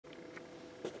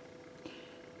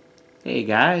Hey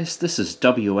guys, this is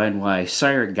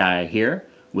WNYSirenGuy here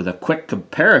with a quick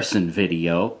comparison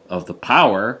video of the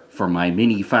power for my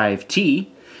Mini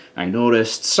 5T. I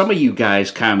noticed some of you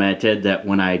guys commented that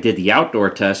when I did the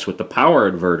outdoor test with the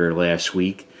power inverter last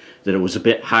week that it was a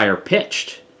bit higher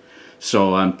pitched.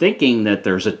 So I'm thinking that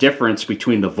there's a difference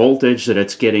between the voltage that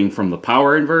it's getting from the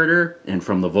power inverter and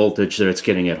from the voltage that it's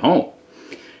getting at home.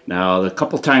 Now, the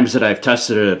couple times that I've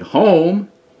tested it at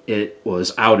home, it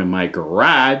was out in my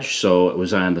garage, so it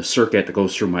was on the circuit that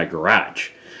goes through my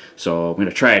garage. So I'm going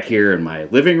to try it here in my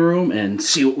living room and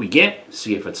see what we get,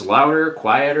 see if it's louder,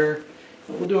 quieter.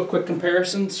 We'll do a quick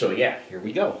comparison. So yeah, here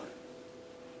we go.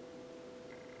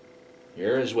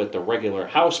 Here is with the regular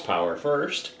house power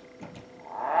first.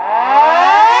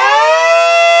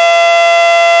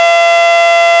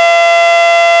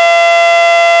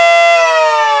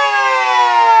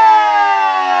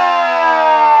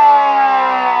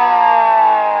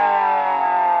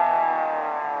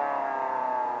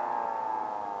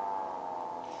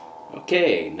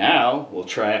 Okay, now we'll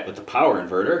try it with the power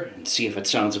inverter and see if it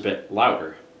sounds a bit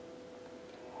louder.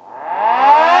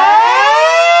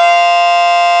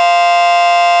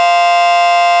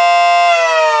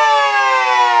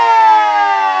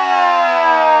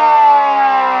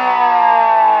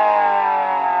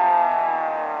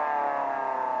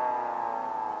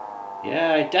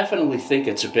 Yeah, I definitely think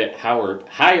it's a bit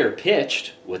higher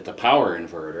pitched with the power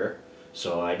inverter.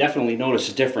 So I definitely notice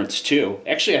a difference too.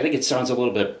 Actually, I think it sounds a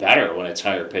little bit better when it's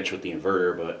higher pitch with the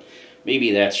inverter, but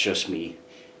maybe that's just me.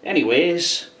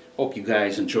 Anyways, hope you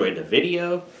guys enjoyed the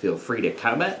video. Feel free to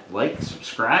comment, like,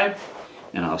 subscribe,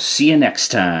 and I'll see you next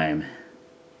time.